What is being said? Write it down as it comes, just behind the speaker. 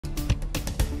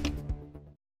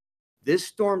This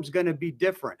storm's going to be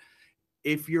different.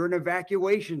 If you're in an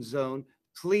evacuation zone,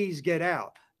 please get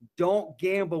out. Don't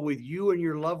gamble with you and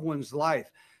your loved one's life.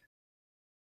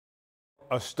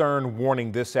 A stern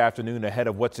warning this afternoon ahead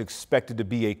of what's expected to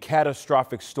be a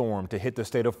catastrophic storm to hit the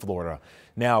state of Florida.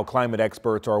 Now, climate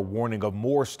experts are warning of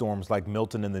more storms like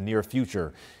Milton in the near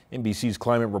future. NBC's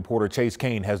climate reporter Chase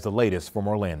Kane has the latest from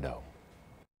Orlando.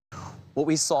 What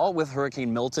we saw with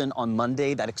Hurricane Milton on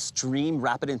Monday, that extreme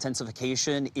rapid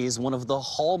intensification, is one of the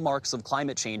hallmarks of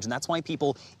climate change. And that's why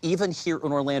people, even here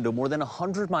in Orlando, more than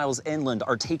 100 miles inland,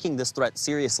 are taking this threat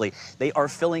seriously. They are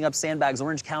filling up sandbags.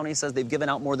 Orange County says they've given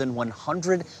out more than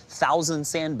 100,000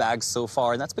 sandbags so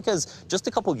far. And that's because just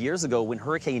a couple years ago, when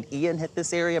Hurricane Ian hit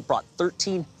this area, it brought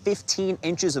 15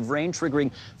 inches of rain,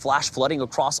 triggering flash flooding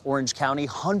across Orange County.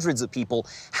 Hundreds of people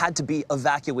had to be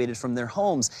evacuated from their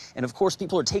homes. And of course,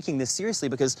 people are taking this seriously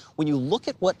because when you look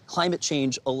at what climate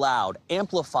change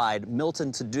amplified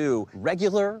Milton to do,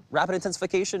 regular rapid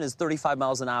intensification is 35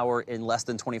 miles an hour in less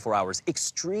than 24 hours.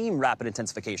 Extreme rapid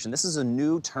intensification, this is a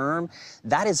new term,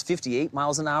 that is 58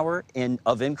 miles an hour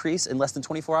of increase in less than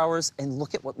 24 hours. And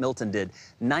look at what Milton did,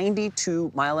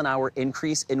 92 mile an hour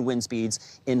increase in wind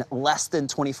speeds in less than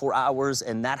 24 hours.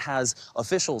 And that has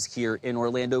officials here in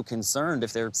Orlando concerned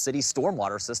if their city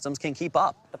stormwater systems can keep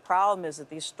up. The problem is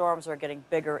that these storms are getting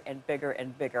bigger and bigger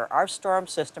and bigger. Our storm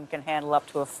system can handle up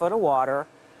to a foot of water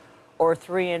or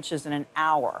 3 inches in an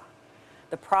hour.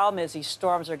 The problem is these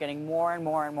storms are getting more and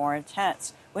more and more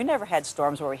intense. We never had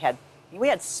storms where we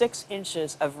had 6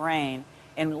 inches of rain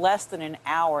in less than an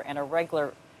hour in a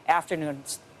regular afternoon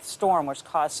storm, which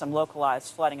caused some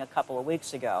localized flooding a couple of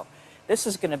weeks ago. This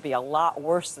is going to be a lot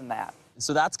worse than that.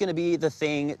 So that's going to be the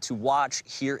thing to watch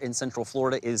here in Central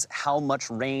Florida, is how much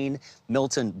rain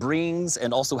Milton brings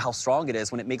and also how strong it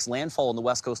is when it makes landfall on the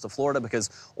west coast of Florida,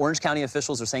 because Orange County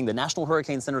officials are saying the National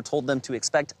Hurricane Center told them to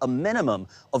expect a minimum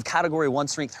of Category 1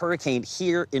 strength hurricane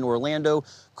here in Orlando,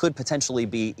 could potentially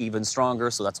be even stronger.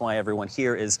 So that's why everyone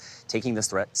here is taking this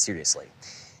threat seriously.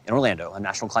 In Orlando, I'm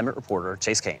National Climate Reporter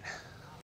Chase Kane.